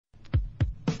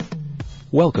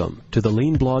Welcome to the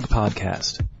Lean Blog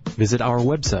Podcast. Visit our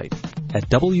website at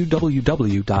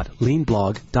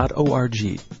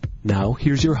www.leanblog.org. Now,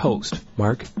 here's your host,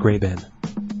 Mark Graban.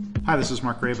 Hi, this is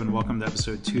Mark Graban. Welcome to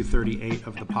episode 238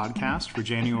 of the podcast for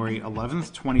January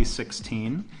 11th,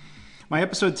 2016. My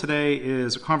episode today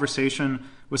is a conversation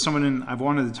with someone I've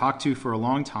wanted to talk to for a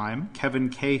long time, Kevin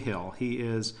Cahill. He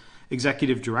is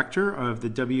executive director of the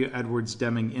W. Edwards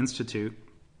Deming Institute,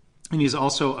 and he's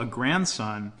also a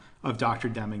grandson of Dr.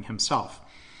 Deming himself.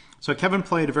 So Kevin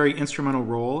played a very instrumental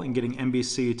role in getting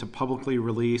NBC to publicly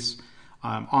release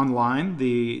online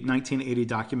the 1980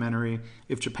 documentary,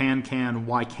 If Japan Can,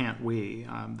 Why Can't We?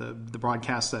 The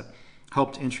broadcast that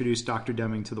helped introduce Dr.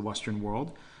 Deming to the Western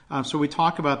world. So we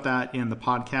talk about that in the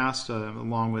podcast,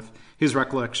 along with his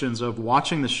recollections of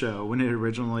watching the show when it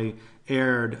originally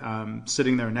aired,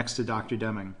 sitting there next to Dr.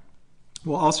 Deming.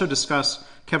 We'll also discuss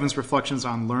Kevin's reflections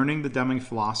on learning the Deming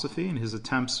philosophy and his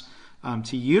attempts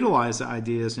to utilize the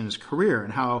ideas in his career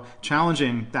and how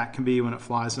challenging that can be when it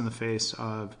flies in the face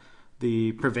of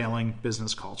the prevailing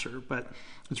business culture. But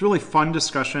it's a really fun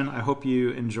discussion. I hope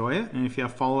you enjoy it. And if you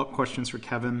have follow-up questions for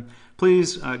Kevin,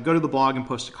 please go to the blog and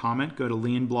post a comment. Go to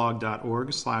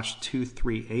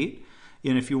leanblog.org/238.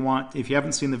 And if you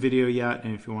haven't seen the video yet,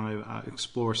 and if you want to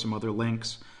explore some other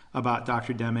links about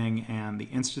Dr. Deming and the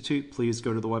Institute, please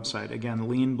go to the website. Again,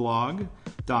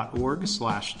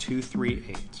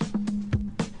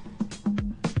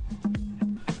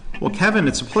 leanblog.org/238. Well, Kevin,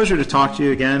 it's a pleasure to talk to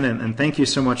you again, and thank you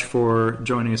so much for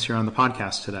joining us here on the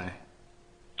podcast today.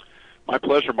 My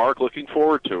pleasure, Mark. Looking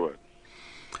forward to it.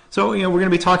 So, we're going to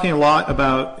be talking a lot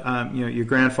about, your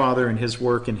grandfather and his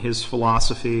work and his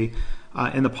philosophy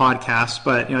in the podcast.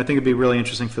 But, I think it'd be really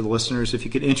interesting for the listeners if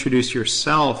you could introduce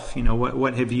yourself.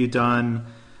 What have you done,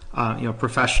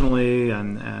 professionally,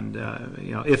 and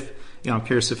if I'm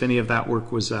curious if any of that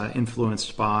work was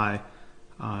influenced by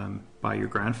your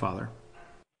grandfather.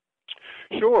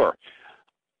 Sure.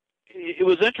 It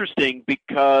was interesting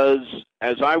because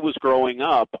as I was growing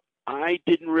up, I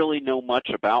didn't really know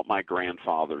much about my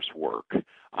grandfather's work.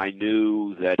 I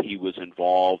knew that he was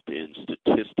involved in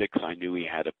statistics. I knew he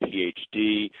had a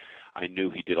PhD. I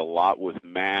knew he did a lot with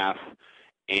math.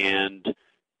 And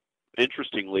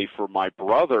interestingly, for my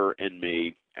brother and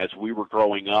me, as we were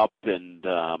growing up and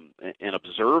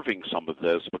observing some of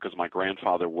this, because my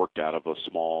grandfather worked out of a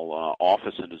small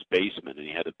office in his basement, and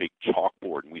he had a big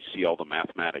chalkboard, and we see all the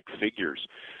mathematic figures.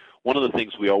 One of the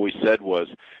things we always said was,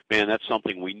 man, that's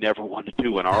something we never want to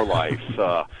do in our life.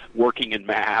 Working in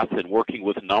math and working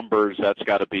with numbers, that's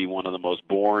got to be one of the most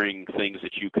boring things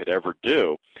that you could ever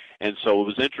do. And so it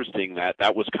was interesting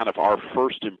that was kind of our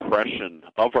first impression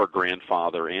of our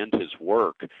grandfather and his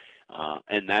work.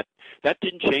 And that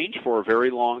didn't change for a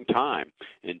very long time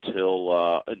until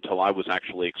I was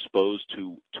actually exposed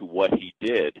to what he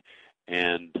did.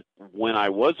 And when I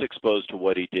was exposed to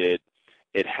what he did,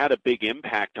 it had a big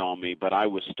impact on me, but I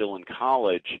was still in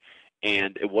college,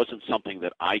 and it wasn't something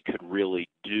that I could really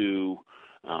do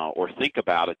or think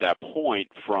about at that point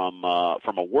from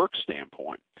a work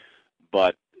standpoint.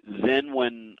 But then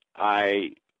when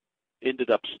I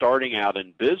ended up starting out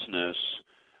in business,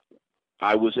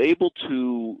 I was able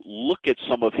to look at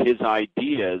some of his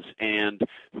ideas and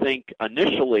think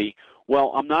initially,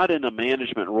 well, I'm not in a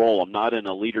management role. I'm not in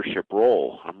a leadership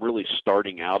role. I'm really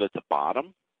starting out at the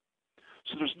bottom.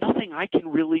 So there's nothing I can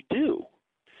really do.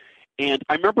 And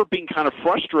I remember being kind of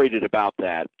frustrated about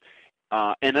that.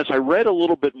 And as I read a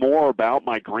little bit more about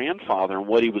my grandfather and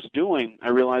what he was doing, I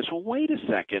realized, well, wait a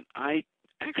second. I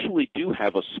actually do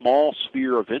have a small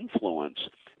sphere of influence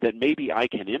that maybe I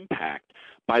can impact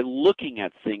by looking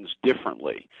at things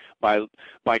differently, by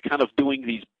kind of doing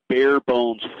these bare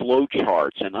bones flow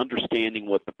charts and understanding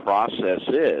what the process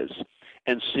is.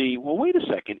 And see, well, wait a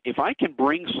second, if I can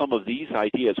bring some of these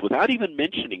ideas without even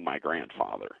mentioning my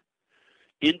grandfather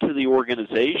into the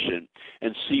organization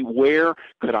and see where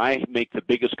could I make the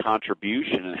biggest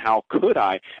contribution and how could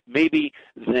I, maybe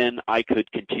then I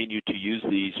could continue to use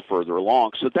these further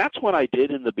along. So that's what I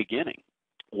did in the beginning,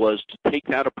 was to take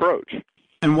that approach.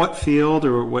 And what field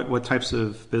or what types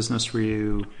of business were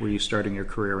you starting your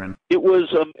career in? It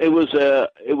was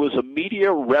a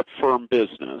media rep firm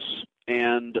business.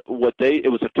 And it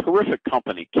was a terrific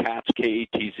company, Katz,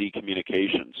 K-A-T-Z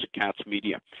Communications, Katz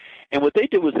Media. And what they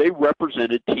did was they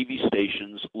represented TV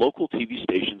stations, local TV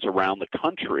stations around the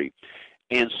country,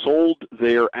 and sold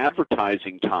their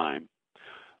advertising time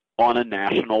on a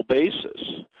national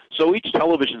basis. So each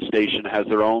television station has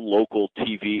their own local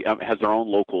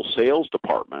sales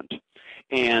department,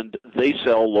 and they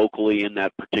sell locally in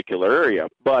that particular area.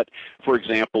 But, for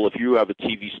example, if you have a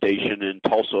TV station in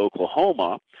Tulsa,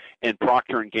 Oklahoma, and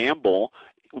Procter & Gamble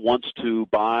wants to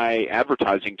buy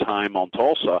advertising time on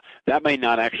Tulsa, that may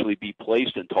not actually be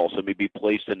placed in Tulsa. It may be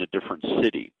placed in a different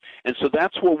city. And so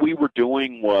that's what we were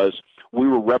doing, was we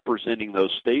were representing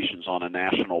those stations on a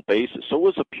national basis. So it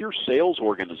was a pure sales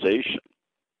organization.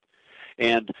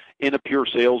 And in a pure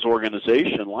sales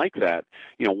organization like that,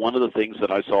 one of the things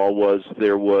that I saw was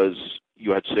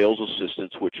you had sales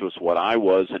assistants, which was what I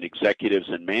was, and executives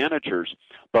and managers,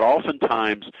 but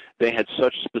oftentimes they had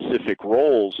such specific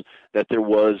roles that there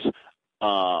was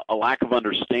a lack of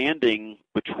understanding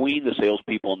between the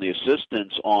salespeople and the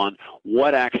assistants on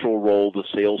what actual role the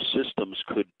sales systems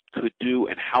could do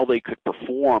and how they could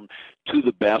perform to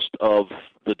the best of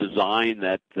the design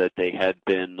that they had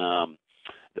been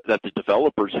that the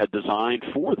developers had designed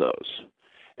for those.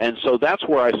 And so that's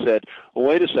where I said, well,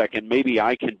 wait a second, maybe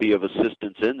I can be of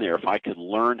assistance in there if I can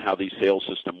learn how these sales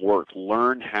systems work,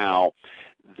 learn how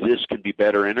this can be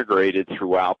better integrated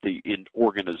throughout the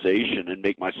organization, and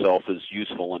make myself as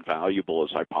useful and valuable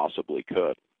as I possibly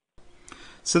could.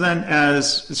 So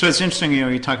it's interesting,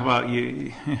 you talk about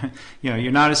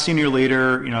you're not a senior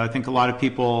leader. I think a lot of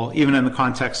people, even in the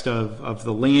context of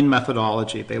the lean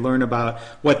methodology, they learn about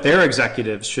what their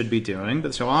executives should be doing.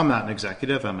 But so I'm not an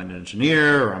executive, I'm an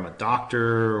engineer, or I'm a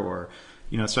doctor, or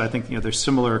so I think there's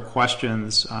similar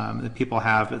questions that people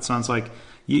have. It sounds like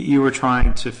you were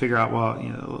trying to figure out,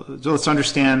 let's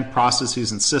understand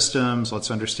processes and systems, let's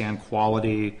understand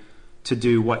quality to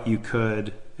do what you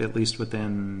could, at least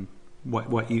within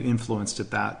what you influenced at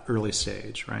that early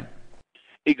stage, right?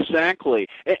 Exactly.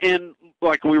 And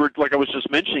like I was just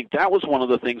mentioning, that was one of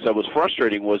the things that was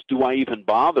frustrating, was, do I even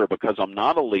bother, because I'm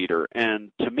not a leader?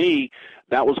 And to me,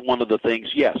 that was one of the things.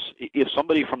 Yes, if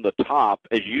somebody from the top,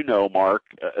 as you know, Mark,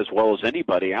 as well as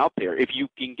anybody out there, if you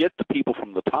can get the people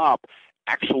from the top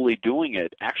actually doing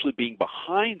it, actually being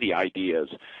behind the ideas,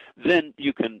 then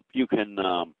you can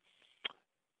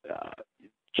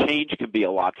change can be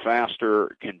a lot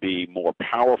faster, can be more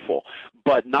powerful.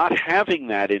 But not having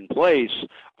that in place,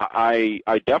 I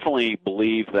definitely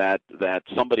believe that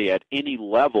somebody at any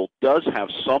level does have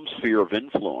some sphere of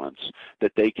influence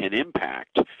that they can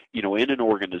impact, in an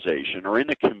organization or in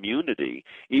a community,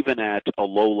 even at a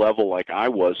low level like I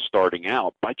was starting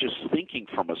out, by just thinking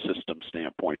from a system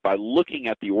standpoint, by looking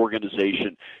at the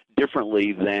organization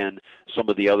differently than some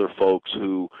of the other folks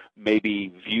who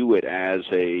maybe view it as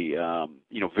a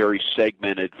very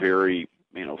segmented, very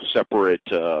separate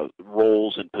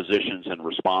roles and positions and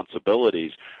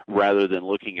responsibilities, rather than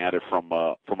looking at it from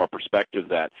a perspective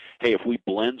that, hey, if we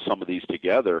blend some of these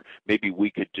together, maybe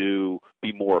we could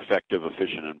be more effective,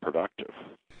 efficient, and productive.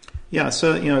 Yeah,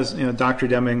 so as Dr.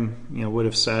 Deming would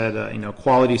have said,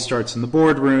 quality starts in the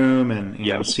boardroom, and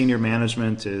Yes. Senior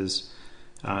management is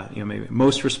maybe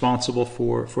most responsible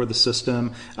for the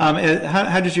system.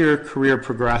 How did your career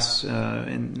progress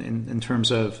in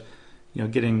terms of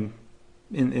getting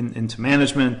into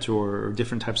management or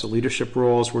different types of leadership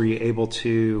roles? Were you able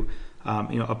to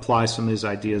apply some of these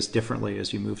ideas differently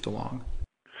as you moved along?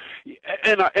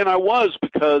 And I was,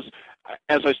 because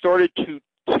as I started to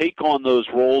take on those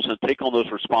roles and take on those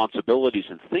responsibilities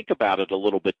and think about it a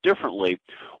little bit differently,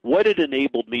 what it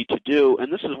enabled me to do,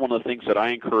 and this is one of the things that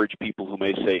I encourage people who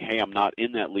may say, hey, I'm not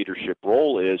in that leadership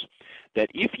role, is that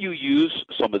if you use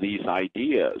some of these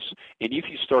ideas and if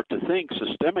you start to think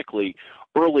systemically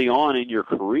early on in your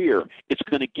career, it's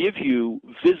going to give you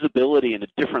visibility and a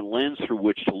different lens through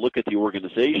which to look at the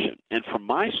organization. And from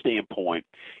my standpoint,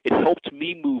 it helped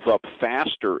me move up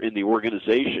faster in the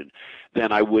organization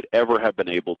than I would ever have been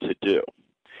able to do.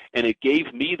 And it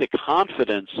gave me the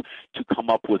confidence to come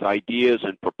up with ideas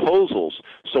and proposals.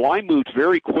 So I moved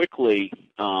very quickly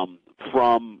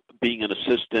from being an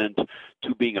assistant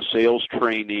to being a sales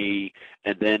trainee,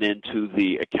 and then into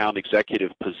the account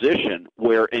executive position,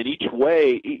 where in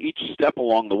each step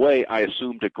along the way, I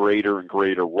assumed a greater and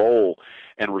greater role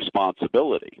and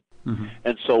responsibility. Mm-hmm.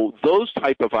 And so those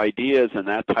type of ideas and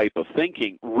that type of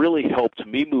thinking really helped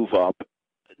me move up,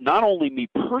 not only me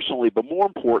personally, but more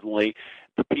importantly,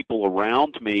 the people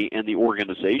around me and the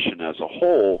organization as a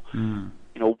whole.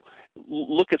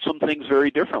 Look at some things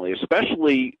very differently,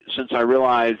 especially since I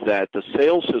realized that the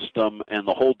sales system and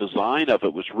the whole design of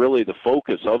it was really the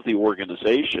focus of the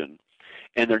organization,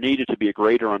 and there needed to be a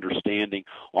greater understanding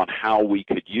on how we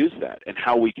could use that and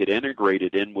how we could integrate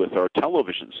it in with our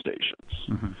television stations.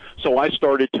 Mm-hmm. So I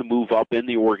started to move up in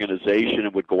the organization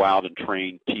and would go out and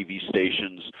train TV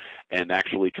stations and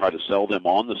actually try to sell them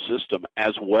on the system,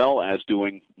 as well as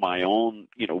doing my own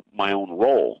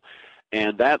role.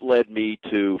 And that led me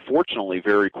to, fortunately,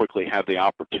 very quickly have the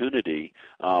opportunity.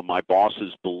 My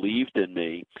bosses believed in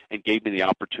me and gave me the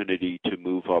opportunity to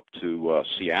move up to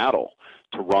Seattle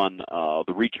to run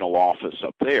the regional office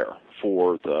up there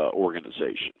for the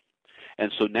organization.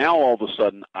 And so now all of a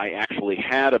sudden I actually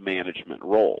had a management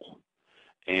role.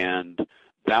 And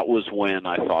that was when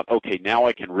I thought, okay, now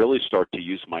I can really start to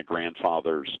use my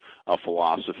grandfather's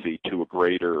philosophy to a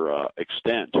greater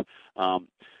extent.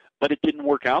 But it didn't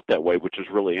work out that way, which is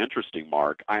really interesting,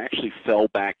 Mark. I actually fell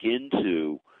back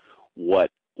into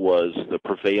what was the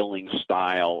prevailing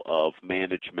style of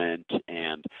management,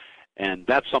 and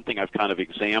that's something I've kind of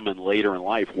examined later in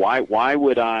life. Why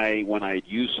would I, when I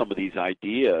use some of these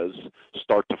ideas,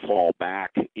 start to fall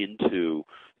back into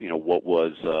what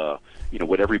was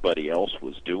what everybody else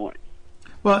was doing?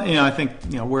 Well, I think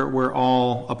we're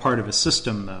all a part of a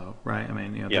system, though, right? I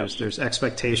mean, Yes. there's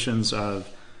expectations of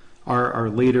our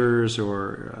leaders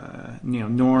or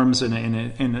norms in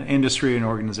an industry and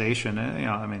organization.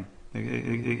 I mean,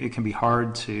 it can be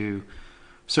hard to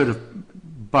sort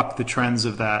of buck the trends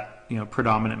of that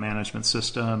predominant management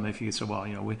system. If you say, well,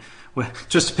 we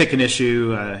just to pick an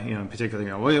issue, in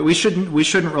particular, we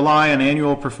shouldn't rely on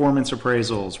annual performance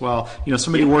appraisals. Well,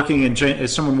 someone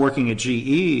working at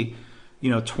GE,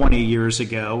 20 years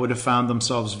ago would have found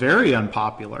themselves very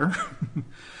unpopular.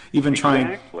 Even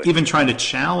trying to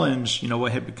challenge,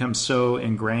 what had become so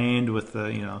ingrained with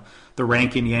the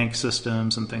rank and yank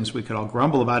systems and things we could all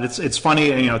grumble about. It's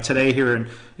funny, today here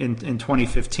in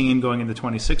 2015, going into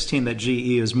 2016, that GE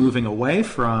is moving away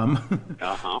from,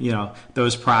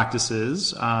 those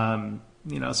practices. So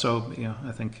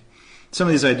I think some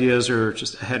of these ideas are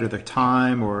just ahead of their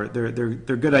time, or they're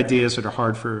good ideas that are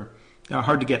hard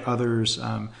to get others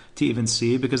to even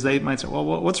see, because they might say, well,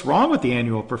 what's wrong with the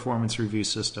annual performance review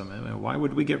system? I mean, why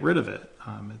would we get rid of it?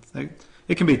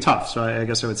 It can be tough. So I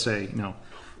guess I would say,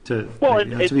 to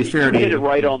be fair, you hit it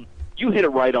right on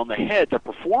the head. The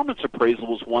performance appraisal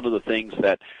was one of the things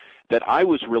that I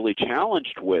was really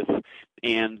challenged with.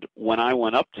 And when I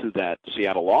went up to that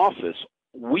Seattle office,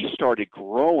 we started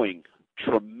growing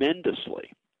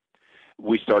tremendously.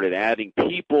 We started adding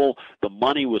people, the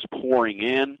money was pouring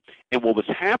in, and what was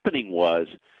happening was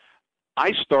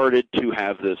I started to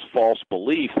have this false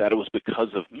belief that it was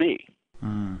because of me,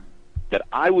 that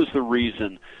I was the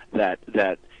reason that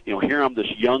here I'm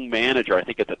this young manager. I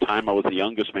think at the time I was the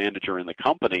youngest manager in the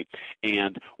company,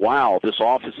 and wow, this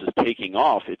office is taking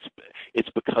off. It's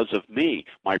because of me.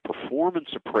 My performance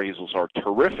appraisals are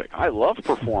terrific. I love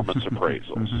performance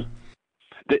appraisals.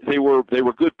 They were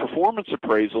good performance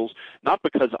appraisals, not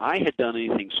because I had done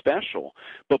anything special,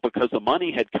 but because the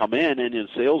money had come in, and in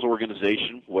a sales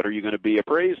organization, what are you going to be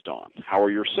appraised on? How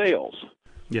are your sales?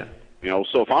 Yeah.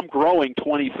 So if I'm growing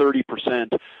 20,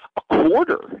 30% a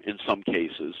quarter in some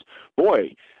cases,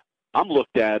 boy, I'm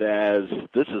looked at as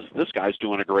this guy's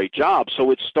doing a great job. So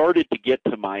it started to get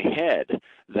to my head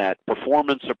that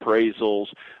performance appraisals,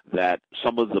 that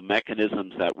some of the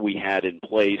mechanisms that we had in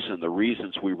place and the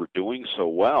reasons we were doing so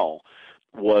well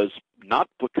was not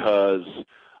because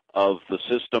of the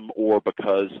system or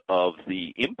because of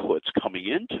the inputs coming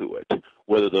into it,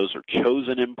 whether those are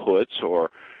chosen inputs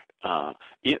or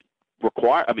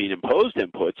imposed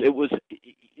inputs.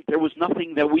 There was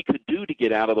nothing that we could do to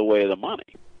get out of the way of the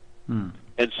money.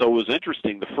 And so it was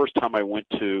interesting. The first time I went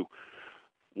to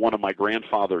one of my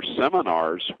grandfather's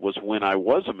seminars was when I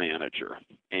was a manager,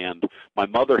 and my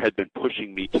mother had been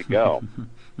pushing me to go.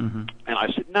 And I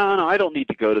said, no, I don't need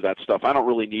to go to that stuff. I don't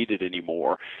really need it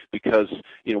anymore because,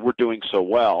 we're doing so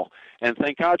well. And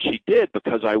thank God she did,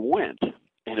 because I went.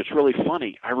 And it's really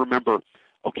funny. I remember,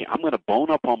 okay, I'm going to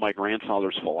bone up on my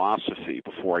grandfather's philosophy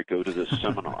before I go to this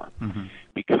seminar,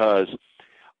 because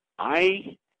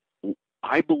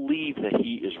I believe that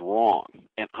he is wrong,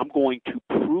 and I'm going to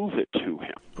prove it to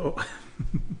him. Oh.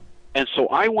 And so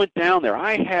I went down there.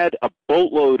 I had a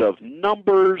boatload of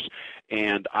numbers,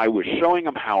 and I was showing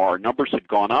him how our numbers had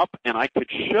gone up, and I could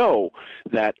show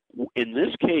that in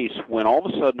this case, when all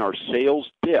of a sudden our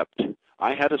sales dipped,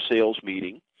 I had a sales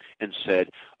meeting and said,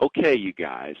 okay, you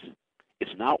guys,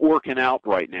 it's not working out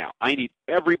right now. I need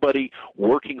everybody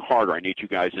working harder. I need you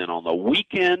guys in on the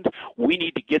weekend. We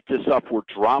need to get this up. We're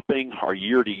dropping. Our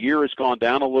year-to-year has gone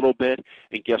down a little bit.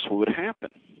 And guess what would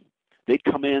happen? They'd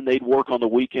come in, they'd work on the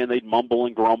weekend, they'd mumble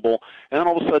and grumble, and then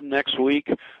all of a sudden next week,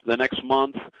 the next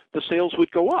month, the sales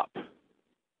would go up.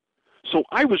 So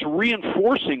I was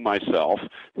reinforcing myself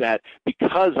that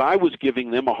because I was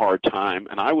giving them a hard time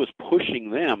and I was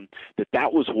pushing them,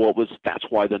 that's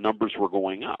why the numbers were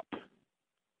going up.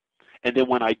 And then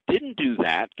when I didn't do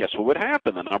that, guess what would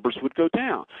happen? The numbers would go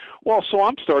down. Well, so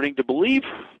I'm starting to believe,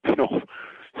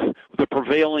 the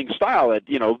prevailing style,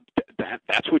 that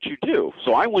that's what you do.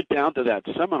 So I went down to that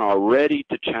seminar ready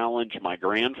to challenge my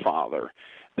grandfather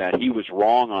that he was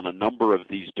wrong on a number of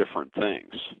these different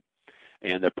things,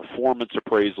 and that performance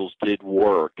appraisals did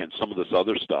work and some of this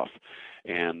other stuff.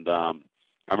 And I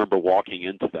remember walking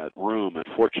into that room, and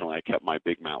fortunately I kept my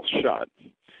big mouth shut,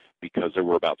 because there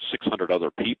were about 600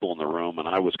 other people in the room, and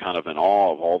I was kind of in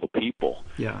awe of all the people.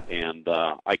 Yeah. And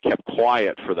I kept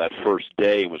quiet for that first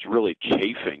day and was really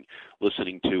chafing,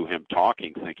 listening to him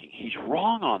talking, thinking, he's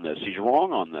wrong on this, he's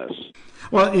wrong on this.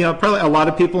 Well, probably a lot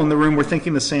of people in the room were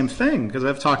thinking the same thing, because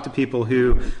I've talked to people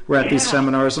who were at these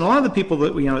seminars, and a lot of the people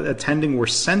that attending were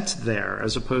sent there,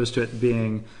 as opposed to it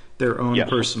being their own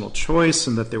personal choice,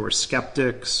 and that they were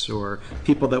skeptics or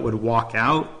people that would walk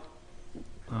out.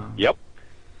 Yep.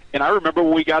 And I remember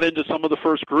when we got into some of the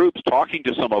first groups, talking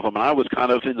to some of them, and I was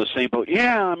kind of in the same boat.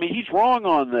 Yeah, I mean, he's wrong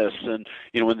on this, and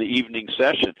in the evening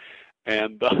session,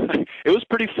 and it was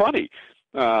pretty funny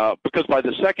because by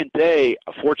the second day,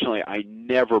 fortunately, I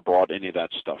never brought any of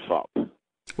that stuff up.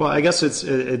 Well, I guess it's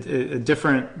a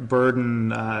different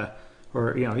burden,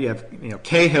 or you have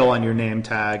Cahill on your name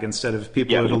tag instead of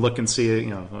people who look and see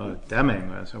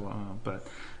Deming. But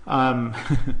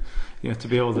to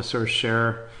be able to sort of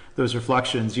share those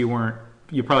reflections, you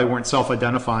probably weren't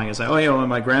self-identifying as like,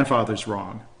 my grandfather's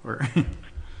wrong. Or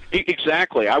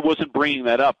Exactly. I wasn't bringing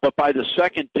that up. But by the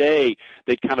second day,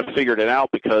 they'd kind of figured it out,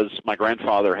 because my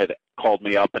grandfather had called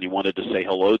me up and he wanted to say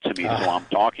hello to me. So I'm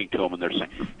talking to him, and they're saying,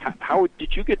 how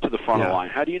did you get to the front of the line?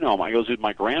 How do you know him? I goes, it's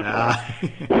my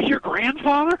grandfather. Your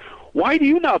grandfather? Why do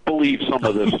you not believe some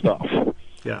of this stuff?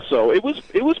 Yeah. So it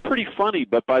was pretty funny.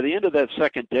 But by the end of that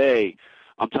second day,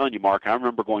 I'm telling you, Mark, I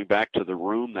remember going back to the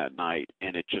room that night,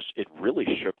 and it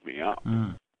really shook me up,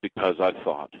 because I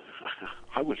thought,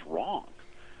 I was wrong.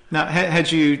 Now, had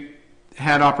you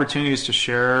had opportunities to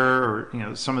share,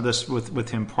 or some of this with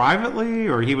him privately,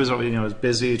 or he was was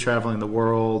busy traveling the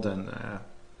world, and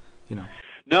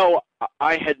No,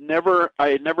 I had never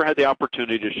had the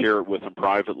opportunity to share it with him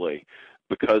privately,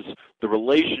 because the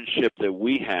relationship that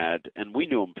we had, and we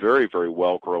knew him very, very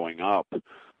well growing up,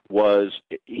 was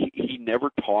he never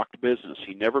talked business.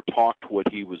 He never talked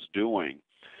what he was doing.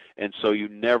 And so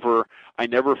I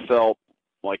never felt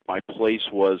like my place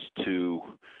was to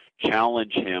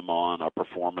challenge him on a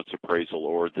performance appraisal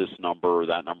or this number or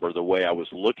that number, the way I was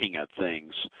looking at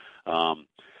things.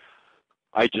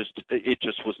 It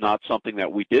just was not something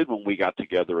that we did when we got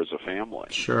together as a family.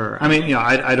 Sure. I mean,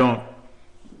 I don't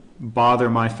bother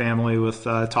my family with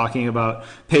talking about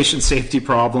patient safety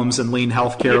problems and lean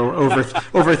healthcare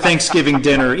over Thanksgiving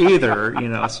dinner either,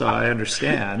 so I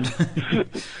understand.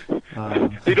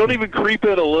 They don't even creep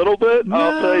in a little bit? No.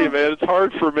 I'll tell you, man, it's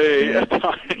hard for me at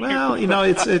times. Well,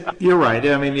 you're right.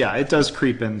 I mean, it does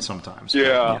creep in sometimes.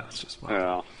 Yeah. It's just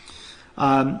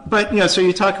But so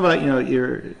you talk about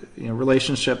your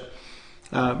relationship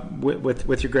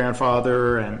with your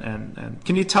grandfather, and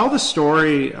can you tell the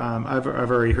story? I've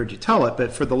already heard you tell it,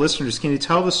 but for the listeners, can you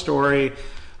tell the story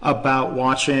about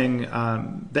watching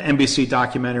the NBC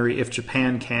documentary "If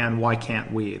Japan Can, Why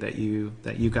Can't We"? That you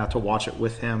got to watch it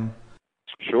with him.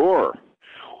 Sure.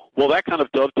 Well, that kind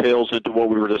of dovetails into what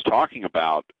we were just talking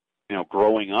about.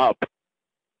 Growing up,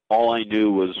 all I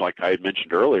knew was, like I had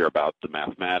mentioned earlier, about the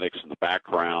mathematics and the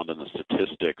background and the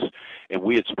statistics, and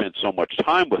we had spent so much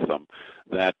time with them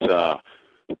that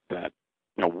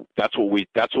that's what we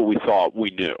thought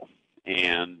we knew.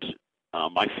 And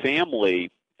my family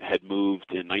had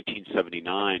moved in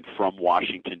 1979 from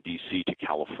Washington, D.C. to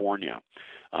California.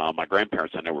 My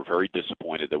grandparents, I know, were very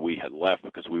disappointed that we had left,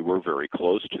 because we were very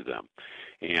close to them.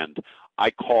 And I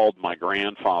called my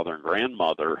grandfather and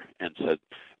grandmother and said,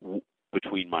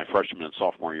 between my freshman and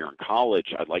sophomore year in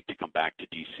college, I'd like to come back to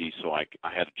D.C. So I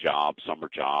had a job, summer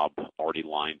job, already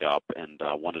lined up, and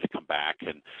wanted to come back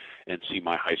and see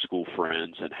my high school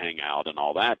friends and hang out and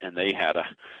all that. And they had a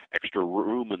extra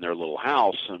room in their little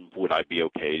house, and would it be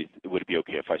okay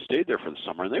if I stayed there for the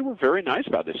summer? And they were very nice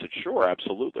about it. They said, sure,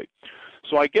 absolutely.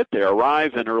 So I get there,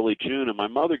 arrive in early June, and my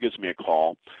mother gives me a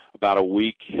call about a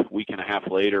week and a half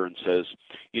later and says,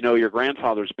 your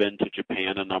grandfather's been to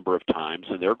Japan a number of times,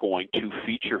 and they're going to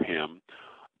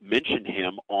mention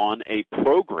him on a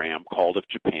program called If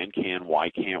Japan Can,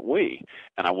 Why Can't We?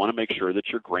 And I want to make sure that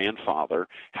your grandfather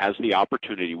has the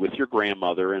opportunity, with your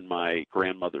grandmother, and my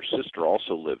grandmother's sister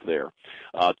also lived there,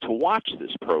 to watch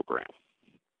this program.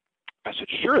 I said,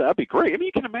 sure, that'd be great. I mean,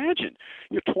 you can imagine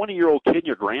your 20-year-old kid and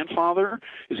your grandfather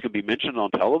is going to be mentioned on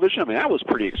television. I mean, that was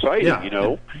pretty exciting, Yeah. you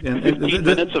know, And 15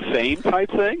 minutes of fame type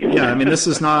thing. Yeah, I mean, this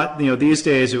is not, these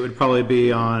days it would probably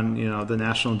be on, the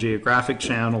National Geographic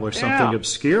Channel or something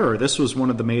obscure. This was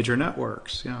one of the major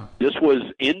networks, yeah. This was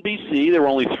NBC. There were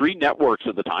only 3 networks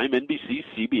at the time, NBC,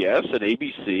 CBS, and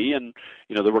ABC, and,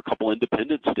 there were a couple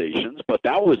independent stations, but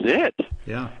that was it.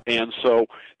 Yeah. And so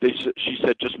she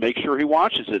said, just make sure he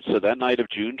watches it. So that night of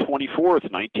June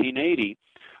 24th, 1980,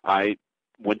 I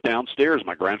went downstairs.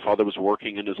 My grandfather was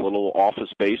working in his little office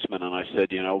basement, and I said,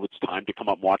 it's time to come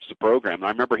up and watch the program. And I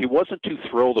remember he wasn't too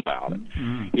thrilled about it.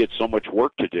 Mm-hmm. He had so much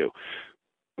work to do.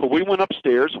 But we went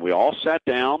upstairs, and we all sat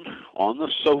down on the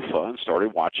sofa and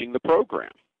started watching the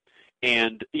program.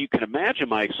 And you can imagine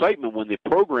my excitement when the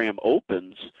program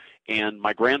opens and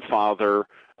my grandfather,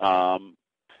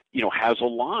 has a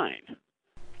line.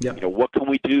 Yep. What can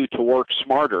we do to work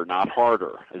smarter, not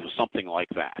harder? It was something like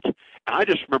that. And I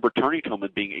just remember turning to him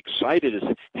and being excited as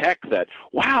heck that,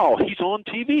 wow, he's on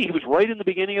TV. He was right in the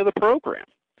beginning of the program.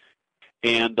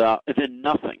 And then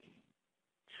nothing.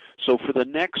 So for the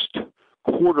next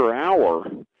quarter hour,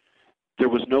 there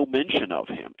was no mention of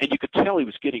him. And you could tell he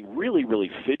was getting really,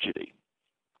 really fidgety.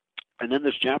 And then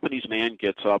this Japanese man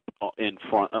gets up in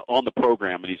front on the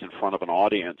program, and he's in front of an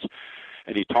audience.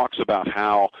 And he talks about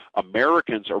how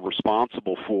Americans are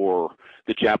responsible for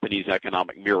the Japanese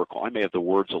economic miracle. I may have the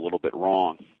words a little bit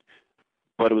wrong,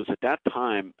 but it was at that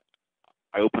time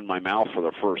I opened my mouth for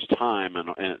the first time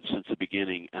and since the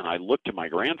beginning, and I looked at my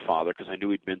grandfather because I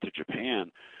knew he'd been to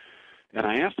Japan, and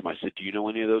I asked him, I said, do you know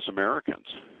any of those Americans?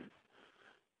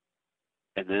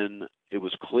 And then it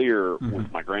was clear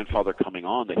with my grandfather coming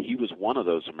on that he was one of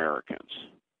those Americans.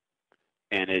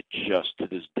 And it just, to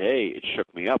this day, it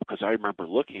shook me up because I remember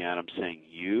looking at him saying,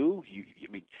 you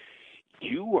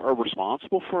are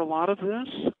responsible for a lot of this?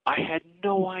 I had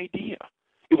no idea.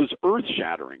 It was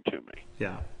earth-shattering to me.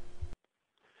 Yeah.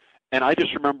 And I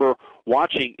just remember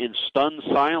watching in stunned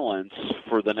silence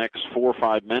for the next 4 or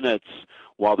 5 minutes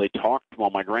while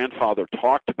my grandfather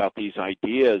talked about these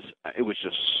ideas. It was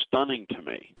just stunning to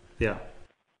me. Yeah.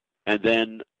 And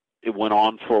then it went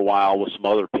on for a while with some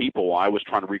other people. I was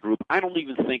trying to regroup. I don't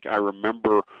even think I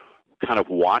remember kind of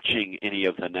watching any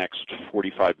of the next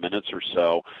 45 minutes or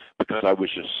so because I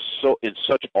was just so in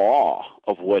such awe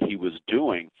of what he was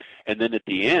doing. And then at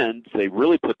the end, they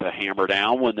really put the hammer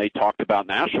down when they talked about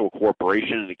National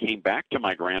Corporation, and it came back to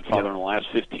my grandfather in the last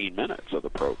 15 minutes of the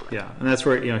program. Yeah, and that's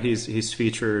where he's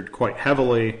featured quite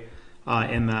heavily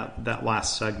in that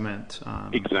last segment.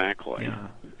 Exactly. Yeah.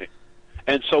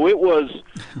 And so it was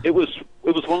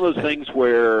one of those things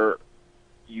where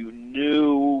you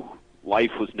knew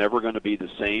life was never going to be the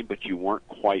same, but you weren't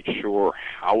quite sure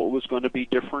how it was going to be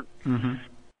different.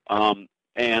 Mm-hmm.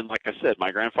 And like I said,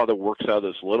 my grandfather works out of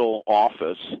this little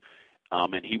office,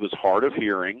 and he was hard of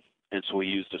hearing, and so he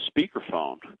used a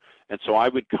speakerphone. And so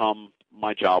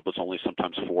my job was only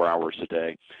sometimes 4 hours a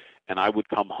day, and I would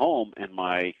come home, and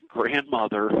my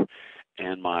grandmother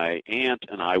and my aunt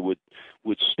and I would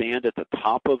stand at the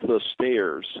top of the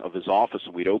stairs of his office,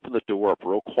 and we'd open the door up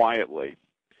real quietly,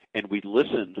 and we'd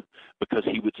listen because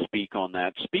he would speak on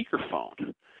that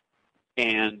speakerphone.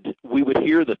 And we would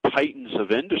hear the titans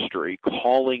of industry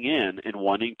calling in and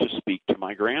wanting to speak to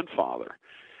my grandfather.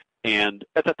 And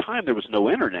at the time, there was no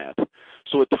internet,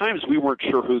 so at times we weren't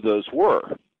sure who those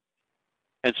were.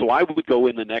 And so I would go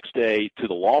in the next day to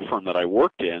the law firm that I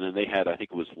worked in, and they had, I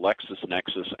think it was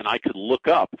LexisNexis, and I could look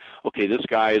up, okay, this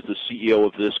guy is the CEO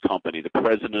of this company, the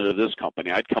president of this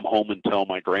company. I'd come home and tell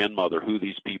my grandmother who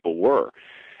these people were,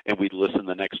 and we'd listen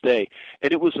the next day.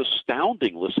 And it was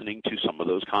astounding listening to some of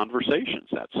those conversations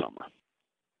that summer.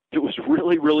 It was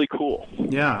really, really cool.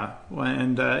 Yeah,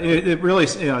 and it really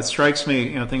it strikes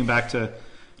me, thinking back to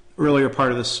earlier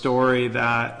part of the story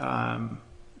that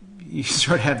you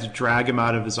sort of had to drag him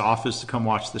out of his office to come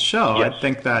watch the show. Yes. I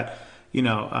think that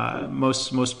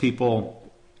most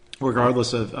people,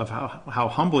 regardless of how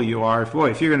humble you are,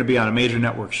 if you're going to be on a major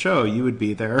network show, you would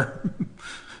be there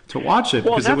to watch it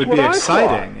because it would be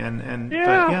exciting. But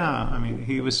I mean,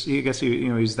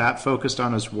 he's that focused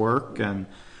on his work, and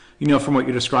from what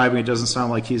you're describing, it doesn't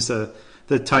sound like he's the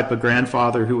type of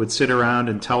grandfather who would sit around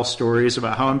and tell stories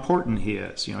about how important he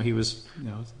is. He was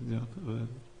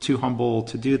too humble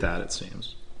to do that, it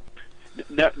seems.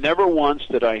 Never once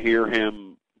did I hear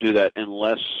him do that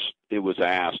unless it was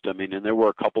asked. I mean, and there were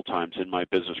a couple times in my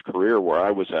business career where I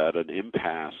was at an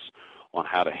impasse on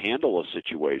how to handle a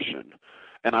situation,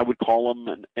 and I would call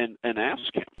him and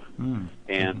ask him.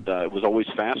 And it was always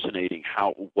fascinating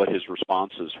what his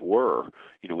responses were,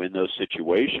 in those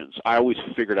situations. I always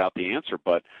figured out the answer,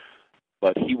 but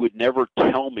but he would never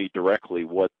tell me directly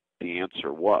what the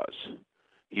answer was.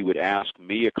 He would ask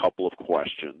me a couple of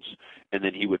questions, and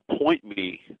then he would point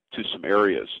me to some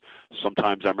areas.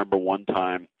 Sometimes I remember one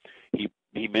time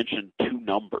he mentioned two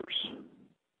numbers,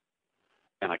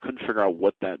 and I couldn't figure out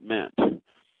what that meant.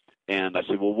 And I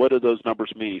said, well, what do those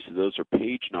numbers mean? He said, those are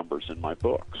page numbers in my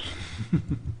books.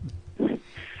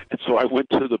 And so I went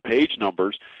to the page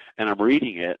numbers, and I'm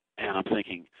reading it, and I'm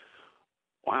thinking,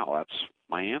 wow, that's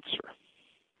my answer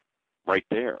right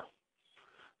there.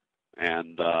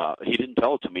 And he didn't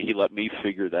tell it to me. He let me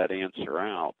figure that answer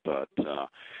out. But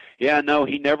yeah, no,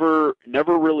 he never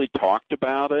really talked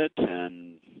about it,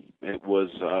 and it was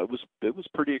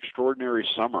pretty extraordinary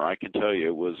summer. I can tell you,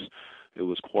 it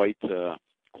was quite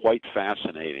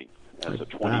fascinating as a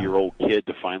 20-year-old kid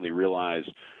to finally realize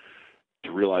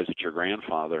that your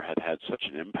grandfather had such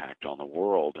an impact on the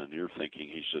world, and you're thinking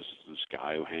he's just this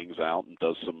guy who hangs out and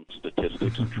does some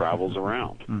statistics and travels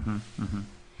around. Mm-hmm, mm-hmm.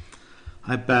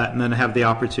 I bet, and then have the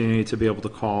opportunity to be able to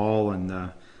call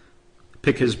and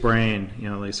pick his brain. You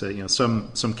know, like I said,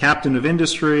 some captain of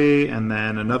industry, and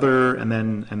then another, and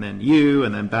then you,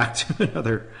 and then back to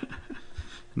another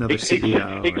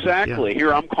CEO. Exactly.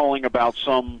 Here I'm calling about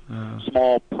some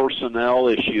small personnel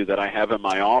issue that I have in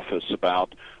my office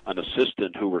about an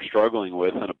assistant who we're struggling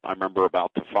with, and I remember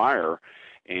about to fire.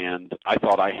 And I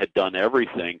thought I had done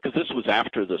everything, because this was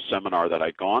after the seminar that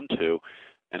I'd gone to,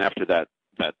 and after that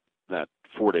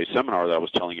 4-day seminar that I was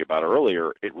telling you about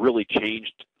earlier, it really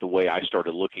changed the way I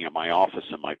started looking at my office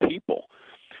and my people.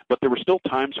 But there were still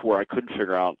times where I couldn't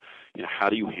figure out, how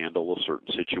do you handle a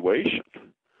certain situation?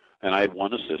 And I had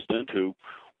one assistant who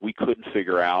we couldn't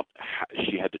figure out.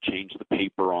 She had to change the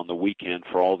paper on the weekend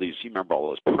for all these. You remember all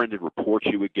those printed reports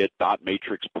you would get, dot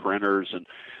matrix printers, and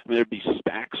there'd be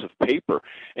stacks of paper,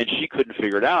 and she couldn't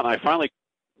figure it out. And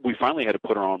we finally had to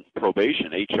put her on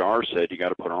probation. HR said, you got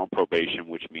to put her on probation,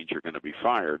 which means you're going to be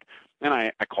fired. And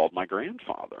I called my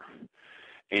grandfather,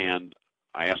 and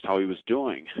I asked how he was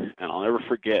doing. And I'll never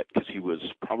forget, because he was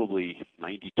probably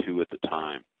 92 at the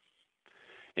time.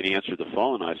 And he answered the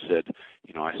phone. I said,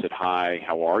 hi,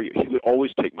 how are you? He would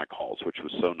always take my calls, which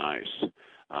was so nice.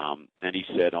 And he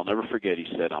said, I'll never forget, he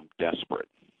said, I'm desperate.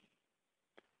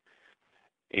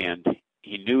 And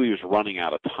he knew he was running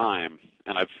out of time,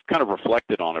 and I've kind of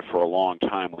reflected on it for a long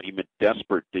time. When he meant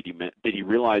desperate, did he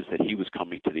realize that he was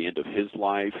coming to the end of his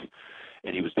life,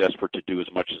 and he was desperate to do as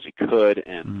much as he could?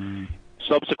 And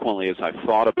subsequently, as I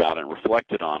thought about it and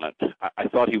reflected on it, I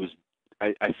thought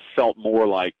I felt more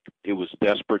like it was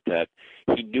desperate, that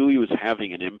he knew he was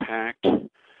having an impact,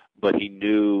 but he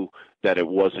knew that it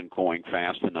wasn't going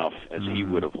fast enough as he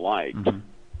would have liked. Mm-hmm.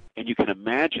 And you can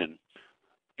imagine,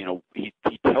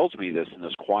 he tells me this in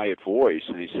this quiet voice,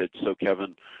 and he said, so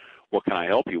Kevin, what can I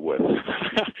help you with?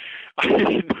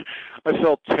 I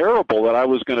felt terrible that I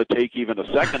was going to take even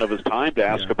a second of his time to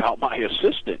ask about my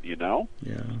assistant,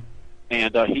 Yeah.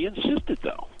 And he insisted,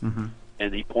 though. Mm-hmm.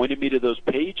 And he pointed me to those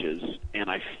pages, and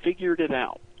I figured it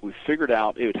out. We figured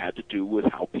out it had to do with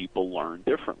how people learn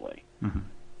differently. Mm-hmm.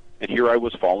 And here I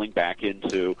was falling back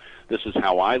into, this is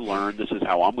how I learn, this is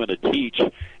how I'm going to teach.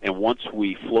 And once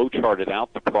we flow-charted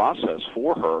out the process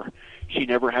for her, she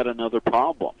never had another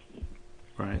problem.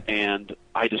 Right. And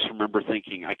I just remember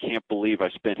thinking, I can't believe I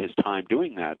spent his time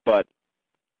doing that. But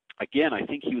again, I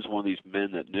think he was one of these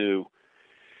men that knew,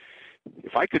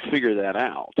 if I could figure that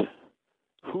out,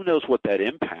 who knows what that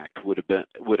impact would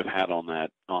have had on that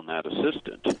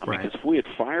assistant? I mean, because if we had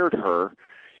fired her,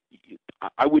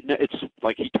 I would. It's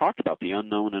like he talked about, the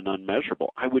unknown and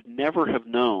unmeasurable. I would never have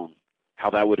known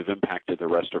how that would have impacted the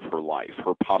rest of her life,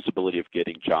 her possibility of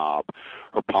getting a job,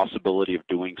 her possibility of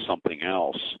doing something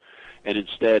else. And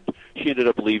instead, she ended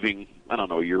up leaving, I don't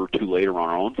know, a year or two later on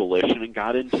her own volition and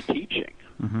got into teaching.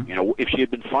 Mm-hmm. If she had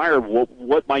been fired,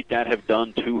 what might that have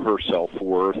done to her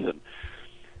self-worth?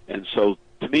 And so,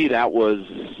 to me, that was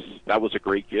a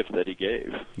great gift that he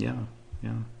gave. Yeah.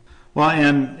 Well,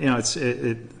 and it's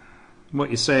what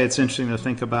you say. It's interesting to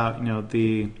think about.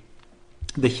 The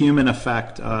human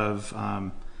effect of,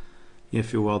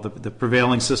 if you will, the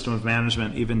prevailing system of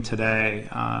management even today.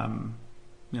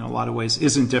 In a lot of ways,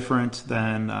 isn't different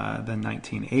than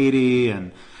 1980.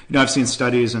 And I've seen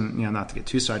studies, and not to get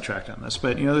too sidetracked on this,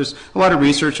 but there's a lot of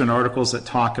research and articles that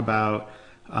talk about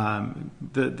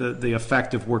the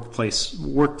effect of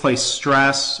workplace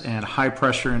stress and high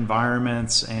pressure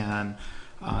environments and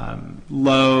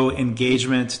low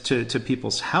engagement to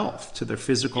people's health, to their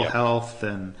physical health,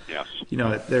 and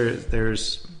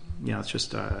there's it's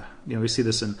just we see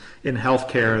this in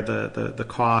healthcare, the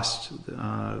cost,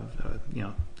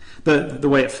 the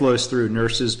way it flows through,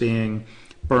 nurses being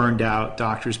burned out,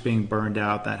 doctors being burned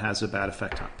out, that has a bad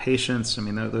effect on patients. I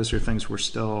mean, those are things we're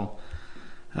still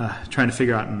trying to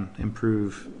figure out and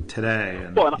improve today.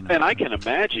 And, well, and I can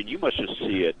imagine you must just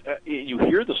see it. You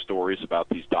hear the stories about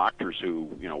these doctors who,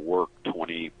 work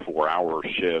 24-hour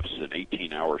shifts and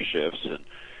 18-hour shifts, and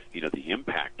the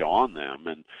impact on them.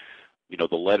 And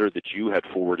the letter that you had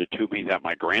forwarded to me that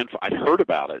my grandfather, I'd heard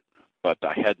about it, but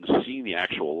I hadn't seen the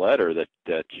actual letter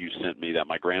that you sent me that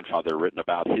my grandfather had written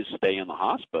about his stay in the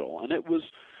hospital, and it was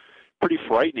pretty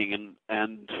frightening.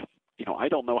 And I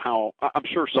don't know how. I'm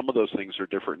sure some of those things are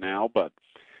different now, but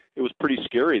it was pretty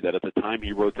scary that at the time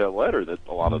he wrote that letter that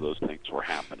a lot of those things were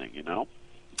happening.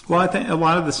 Well, I think a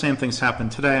lot of the same things happen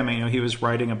today. I mean, he was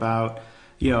writing about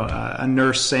a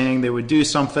nurse saying they would do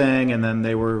something and then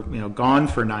they were gone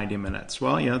for 90 minutes.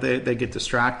 Well, they get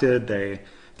distracted.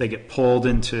 They get pulled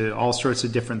into all sorts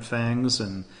of different things,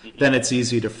 and then it's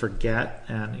easy to forget.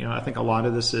 And I think a lot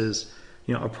of this is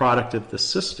a product of the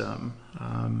system,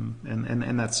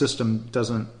 and that system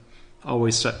doesn't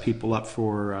always set people up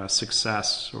for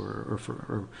success or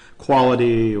for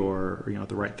quality or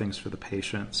the right things for the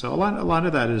patient. So a lot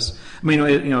of that is, I mean,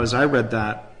 as I read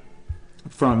that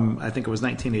from, I think it was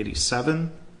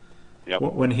 1987, yep,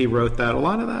 when he wrote that, a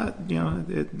lot of that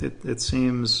it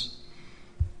seems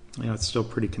it's still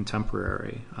pretty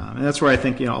contemporary, and that's where I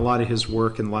think a lot of his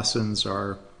work and lessons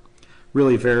are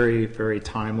really very, very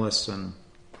timeless and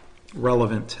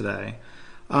relevant today.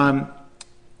 But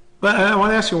I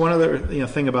want to ask you one other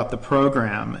thing about the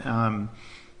program,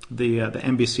 the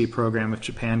NBC program. If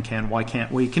Japan can, why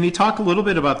can't we? Can you talk a little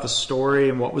bit about the story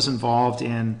and what was involved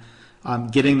in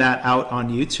getting that out on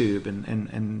YouTube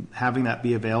and having that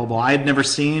be available? I had never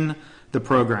seen the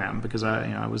program because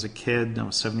I was a kid. I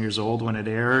was 7 years old when it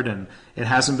aired, and it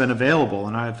hasn't been available.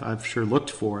 And I've sure looked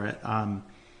for it.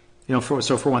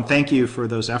 So for one, thank you for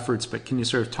those efforts. But can you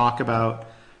sort of talk about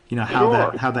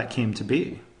how that came to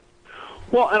be?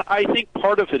 Well, and I think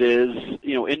part of it is,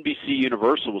 NBC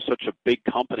Universal was such a big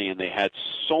company, and they had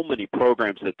so many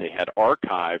programs that they had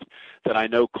archived that I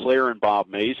know Claire and Bob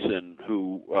Mason,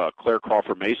 Claire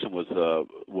Crawford Mason was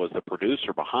the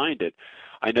producer behind it.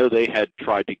 I know they had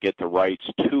tried to get the rights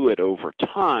to it over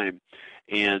time,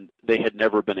 and they had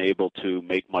never been able to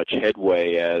make much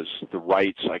headway as the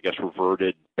rights, I guess,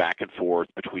 reverted back and forth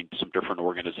between some different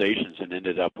organizations and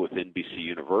ended up with NBC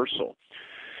Universal.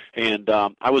 And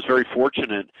I was very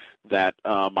fortunate that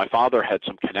my father had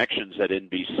some connections at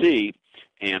NBC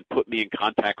and put me in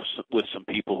contact with some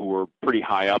people who were pretty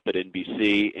high up at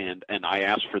NBC, and I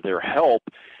asked for their help,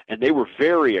 and they were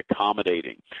very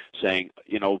accommodating, saying,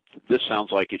 this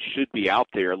sounds like it should be out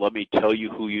there. Let me tell you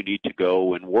who you need to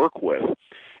go and work with.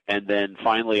 And then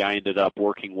finally I ended up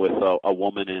working with a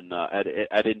woman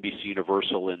at NBC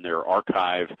Universal in their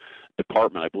archive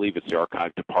department. I believe it's the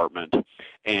archive department.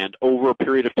 And over a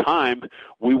period of time,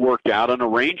 we worked out an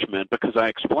arrangement because I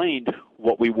explained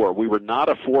what we were. We were not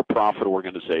a for-profit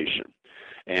organization.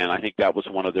 And I think that was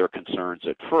one of their concerns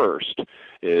at first,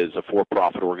 is a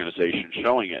for-profit organization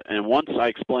showing it. And once I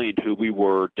explained who we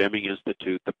were, Deming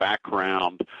Institute, the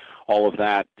background, all of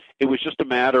that, it was just a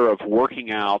matter of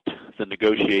working out the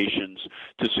negotiations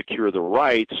to secure the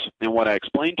rights. And what I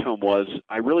explained to him was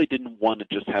I really didn't want to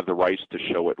just have the rights to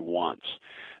show it once.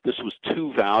 This was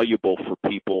too valuable for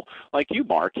people like you,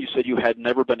 Mark. You said you had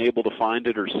never been able to find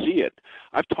it or see it.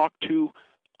 I've talked to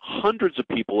hundreds of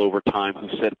people over time who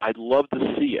said, I'd love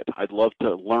to see it. I'd love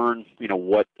to learn,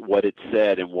 what it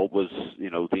said and what was,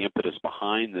 the impetus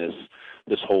behind this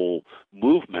whole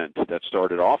movement that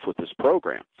started off with this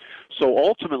program. So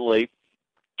ultimately,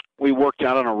 we worked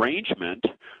out an arrangement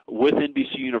with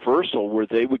NBC Universal where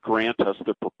they would grant us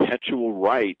the perpetual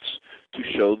rights to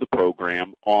show the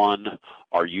program on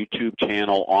our YouTube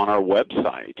channel, on our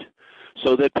website,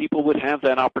 so that people would have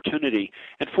that opportunity.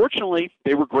 And fortunately,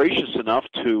 they were gracious enough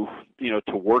to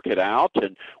work it out,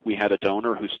 and we had a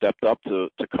donor who stepped up to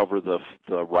cover the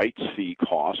rights fee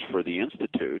cost for the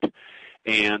Institute.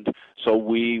 And so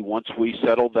once we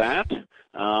settled that,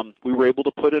 we were able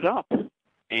to put it up.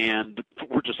 And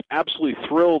we're just absolutely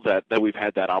thrilled that we've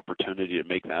had that opportunity to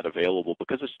make that available,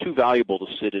 because it's too valuable to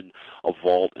sit in a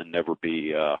vault and never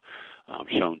be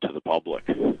shown to the public.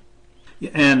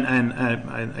 And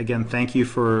again, thank you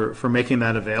for making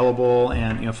that available.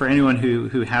 And for anyone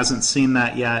who hasn't seen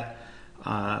that yet,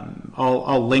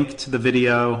 I'll link to the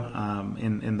video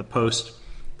in the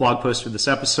blog post for this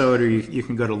episode, or you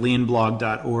can go to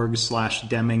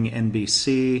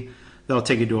leanblog.org/DemingNBC. That'll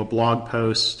take you to a blog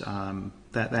post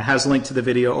that has a link to the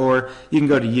video, or you can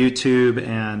go to YouTube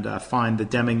and find the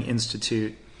Deming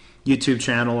Institute YouTube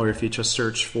channel, or if you just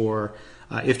search for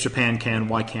if Japan can,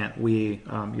 why can't we?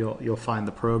 You'll find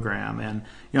the program. And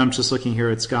I'm just looking here.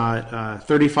 It's got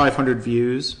 3,500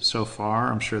 views so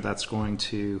far. I'm sure that's going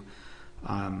to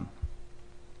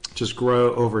just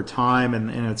grow over time.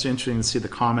 And it's interesting to see the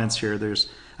comments here.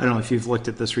 I don't know if you've looked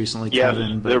at this recently, yes,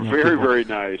 Kevin. But, they're very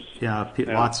nice. Yeah,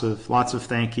 lots of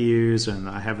thank yous, and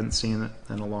I haven't seen it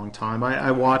in a long time. I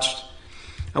watched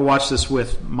this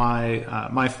with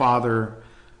my father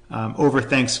over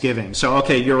Thanksgiving. So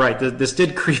okay, you're right. This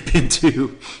did creep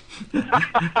into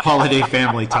holiday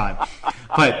family time,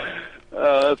 but.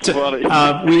 That's funny.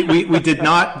 We did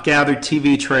not gather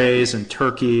TV trays and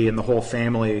turkey and the whole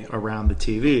family around the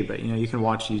TV, but you can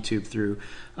watch YouTube through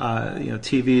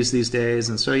TVs these days,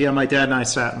 and so my dad and I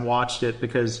sat and watched it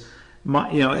because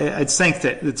it's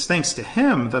thanks to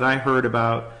him that I heard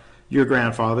about your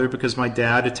grandfather, because my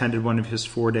dad attended one of his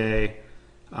 4-day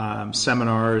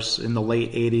seminars in the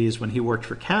late 80s when he worked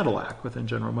for Cadillac within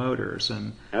General Motors.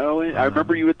 And I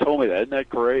remember you had told me that. Isn't that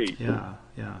great? Yeah.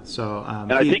 So,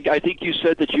 and I think you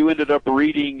said that you ended up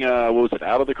reading what was it,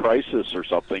 Out of the Crisis or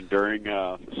something during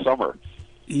summer.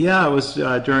 Yeah, it was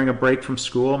during a break from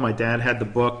school. My dad had the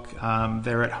book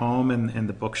there at home in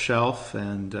the bookshelf,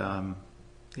 and I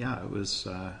was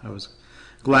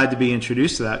glad to be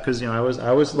introduced to that, because I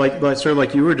was like sort of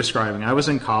like you were describing. I was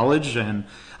in college and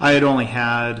I had only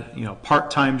had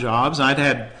part-time jobs. I'd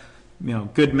had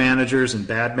good managers and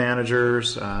bad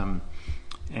managers.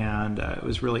 And it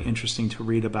was really interesting to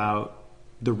read about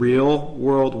the real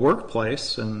world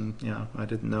workplace, and I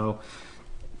didn't know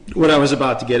what I was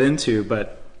about to get into,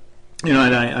 but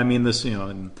and I mean this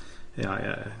in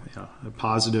a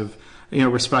positive,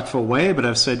 respectful way. But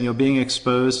I've said being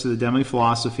exposed to the Deming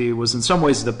philosophy was in some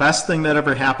ways the best thing that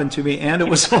ever happened to me, and it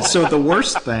was also the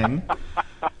worst thing,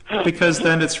 because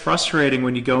then it's frustrating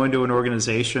when you go into an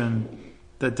organization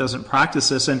that doesn't practice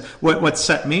this. And what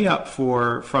set me up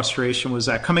for frustration was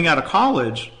that coming out of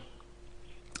college,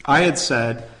 I had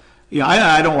said,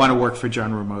 I don't want to work for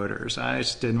General Motors. I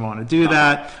just didn't want to do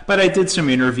that. But I did some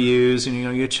interviews, and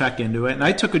you check into it. And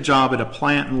I took a job at a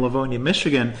plant in Livonia,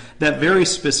 Michigan, that very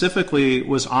specifically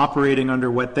was operating under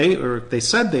what they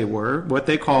said they were, what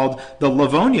they called the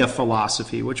Livonia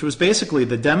philosophy, which was basically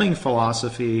the Deming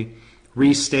philosophy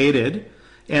restated.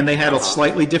 And they had a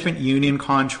slightly different union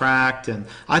contract, and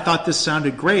I thought this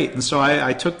sounded great. And so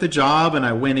I took the job, and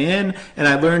I went in, and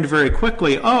I learned very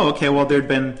quickly, there'd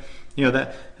been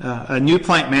a new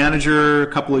plant manager a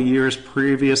couple of years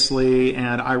previously,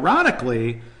 and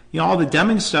ironically, all the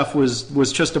Deming stuff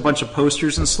was just a bunch of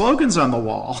posters and slogans on the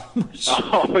wall.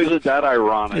 Isn't that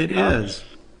ironic? It is.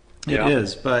 It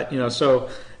is. But so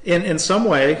in some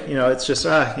way, it's just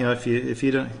if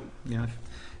you don't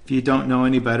if you don't know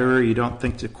any better, or you don't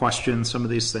think to question some of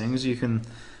these things, you can,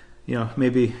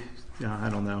 maybe, I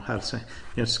don't know how to say,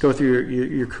 just go through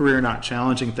your career not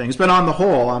challenging things. But on the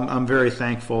whole, I'm very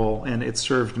thankful, and it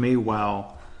served me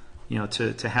well,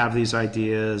 to have these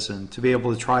ideas and to be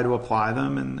able to try to apply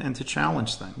them and to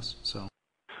challenge things. So,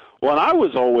 well, and I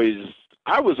was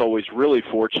always really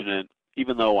fortunate,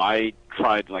 even though I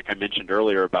tried, like I mentioned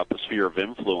earlier about the sphere of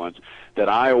influence, that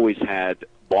I always had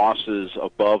bosses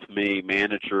above me,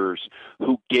 managers,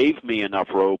 who gave me enough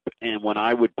rope, and when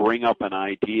I would bring up an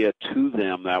idea to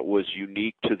them that was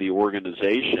unique to the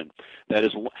organization, that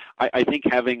is, I think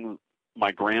having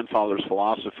my grandfather's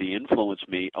philosophy influence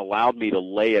me allowed me to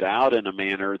lay it out in a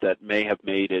manner that may have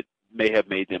made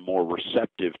them more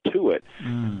receptive to it.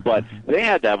 But they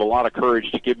had to have a lot of courage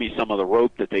to give me some of the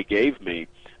rope that they gave me.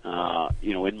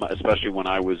 Especially when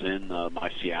I was in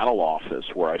my Seattle office,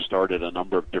 where I started a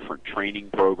number of different training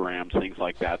programs, things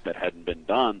like that hadn't been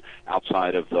done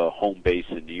outside of the home base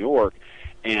in New York.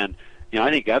 And I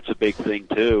think that's a big thing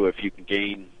too. If you can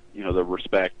gain the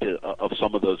respect of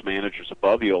some of those managers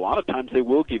above you, a lot of times they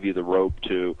will give you the rope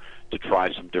to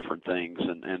try some different things.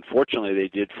 And fortunately, they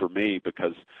did for me,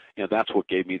 because that's what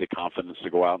gave me the confidence to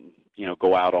go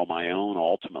out on my own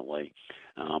ultimately.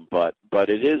 But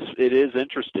it is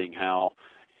interesting how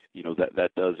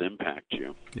that does impact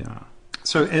you. Yeah.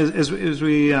 So as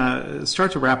we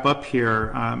start to wrap up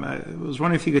here, I was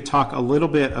wondering if you could talk a little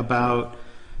bit about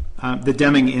the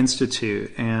Deming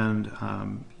Institute, and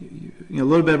a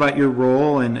little bit about your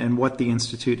role and what the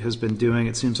Institute has been doing.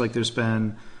 It seems like there's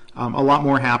been a lot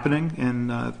more happening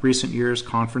in recent years,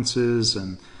 conferences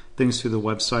and things through the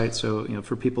website. So,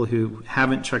 for people who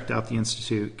haven't checked out the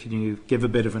Institute, can you give a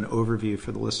bit of an overview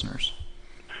for the listeners?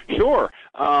 Sure.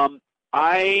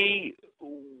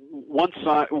 once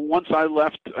I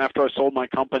left, after I sold my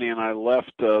company and I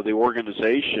left the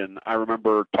organization, I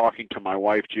remember talking to my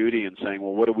wife Judy and saying,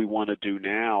 well, what do we want to do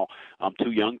now? I'm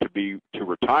too young to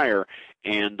retire,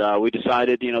 and we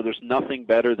decided, there's nothing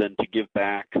better than to give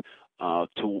back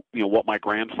to what my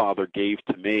grandfather gave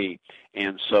to me.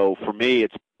 And so for me,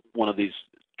 it's one of these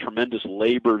tremendous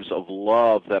labors of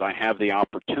love that I have the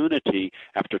opportunity,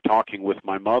 after talking with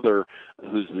my mother,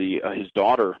 who's his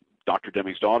daughter, Dr.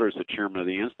 Deming's daughter, is the chairman of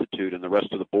the Institute, and the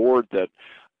rest of the board, that,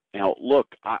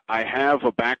 look, I have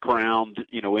a background,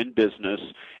 in business,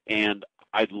 and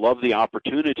I'd love the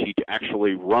opportunity to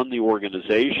actually run the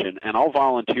organization, and I'll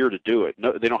volunteer to do it.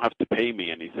 No, they don't have to pay me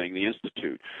anything, the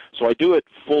Institute. So I do it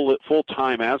full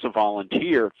time as a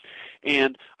volunteer,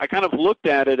 and I kind of looked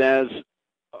at it as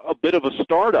a bit of a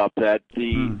startup that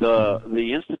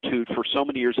the Institute for so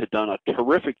many years had done a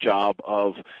terrific job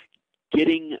of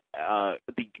getting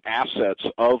the assets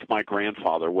of my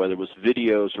grandfather, whether it was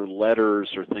videos or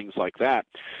letters or things like that.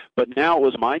 But now it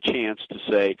was my chance to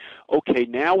say, okay,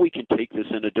 now we can take this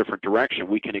in a different direction.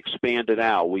 We can expand it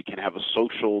out. We can have a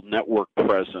social network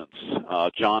presence.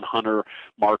 John Hunter,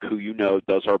 Mark, who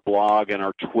does our blog and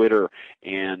our Twitter,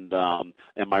 and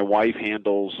my wife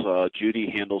Judy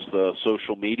handles the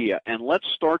social media. And let's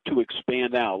start to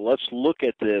expand out. Let's look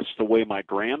at this the way my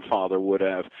grandfather would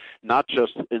have, not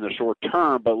just in the short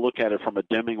term, but look at it from a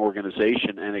Deming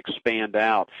organization and expand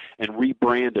out and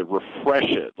rebrand it, refresh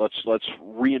it. Let's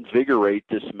reinvigorate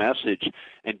this message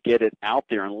and get it out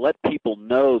there and let people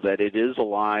know that it is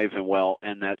alive and well,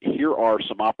 and that here are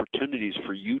some opportunities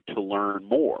for you to learn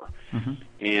more. Mm-hmm.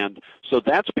 And so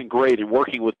that's been great. And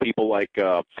working with people like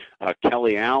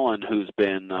Kelly Allen, who's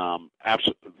been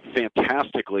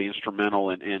fantastically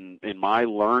instrumental in my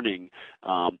learning,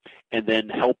 and then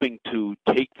helping to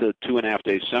take the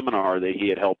 2.5-day seminar that he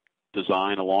had helped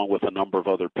design along with a number of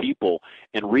other people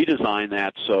and redesign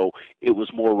that so it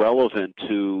was more relevant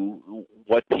to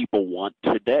what people want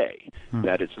today,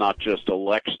 that it's not just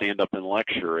a stand up and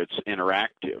lecture, it's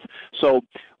interactive. So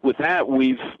with that,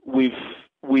 we've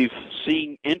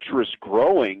seen interest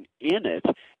growing in it,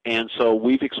 and so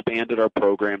we've expanded our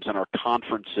programs and our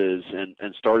conferences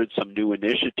and started some new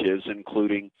initiatives,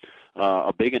 including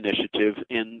a big initiative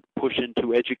in push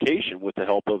into education with the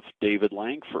help of David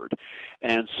Langford.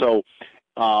 And so,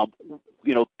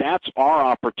 that's our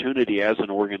opportunity as an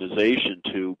organization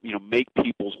to, make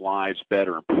people's lives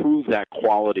better, improve that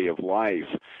quality of life.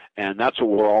 And that's what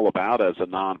we're all about as a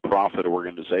nonprofit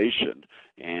organization.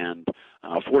 And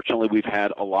fortunately, we've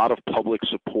had a lot of public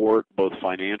support, both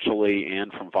financially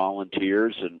and from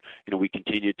volunteers, and, we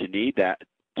continue to need that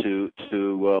to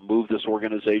move this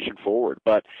organization forward.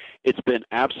 But it's been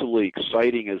absolutely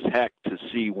exciting as heck to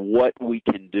see what we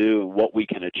can do and what we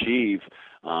can achieve,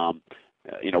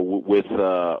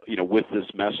 with this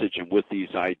message and with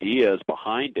these ideas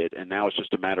behind it. And now it's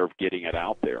just a matter of getting it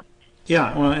out there.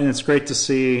 Yeah, well, and it's great to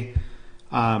see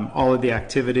all of the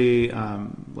activity.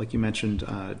 Like you mentioned,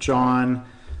 John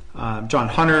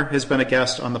Hunter has been a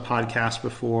guest on the podcast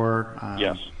before.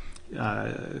 Yes.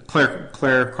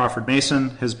 Claire Crawford Mason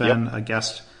has been a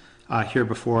guest here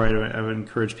before. I would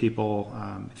encourage people,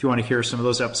 if you want to hear some of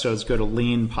those episodes, go to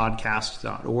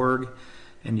leanpodcast.org,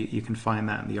 and you can find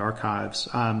that in the archives.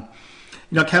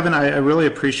 Kevin, I really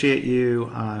appreciate you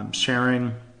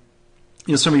sharing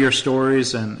some of your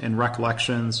stories and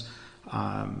recollections.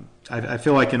 I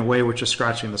feel like in a way we're just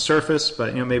scratching the surface,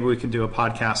 but maybe we can do a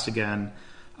podcast again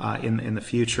in the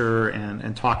future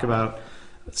and talk about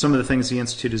some of the things the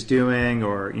Institute is doing,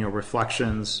 or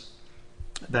reflections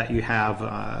that you have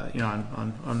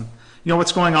on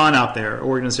what's going on out there,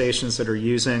 organizations that are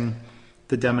using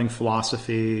the Deming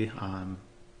philosophy.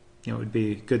 It would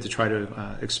be good to try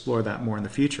to explore that more in the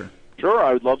future. Sure,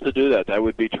 I would love to do that. That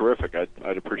would be terrific.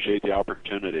 I'd appreciate the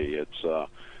opportunity. It's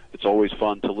always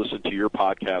fun to listen to your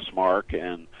podcast, Mark,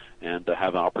 and to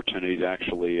have an opportunity to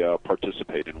actually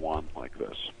participate in one like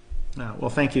this. Well,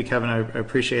 thank you, Kevin. I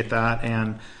appreciate that.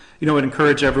 And, I'd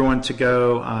encourage everyone to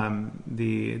go.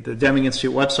 The Deming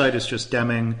Institute website is just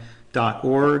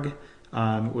deming.org.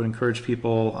 Would encourage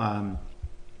people,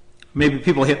 maybe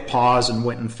people hit pause and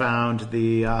went and found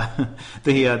the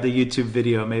YouTube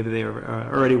video. Maybe they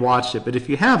already watched it. But if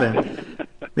you haven't,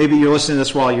 maybe you're listening to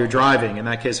this while you're driving. In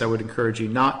that case, I would encourage you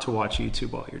not to watch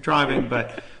YouTube while you're driving,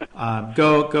 but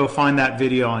go find that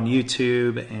video on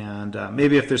YouTube, and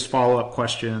maybe if there's follow-up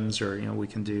questions, or we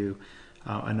can do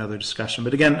another discussion.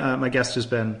 But again, my guest has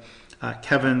been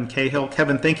Kevin Cahill.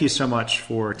 Kevin, thank you so much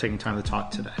for taking time to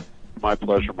talk today. My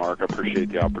pleasure, Mark. I appreciate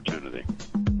the opportunity.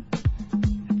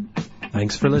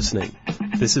 Thanks for listening.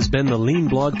 This has been the Lean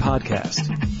Blog Podcast.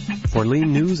 For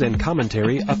Lean news and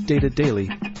commentary updated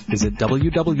daily, visit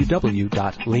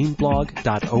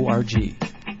www.leanblog.org.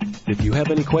 If you have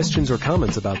any questions or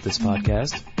comments about this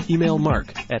podcast, email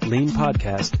Mark at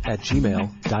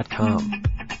leanpodcast@gmail.com.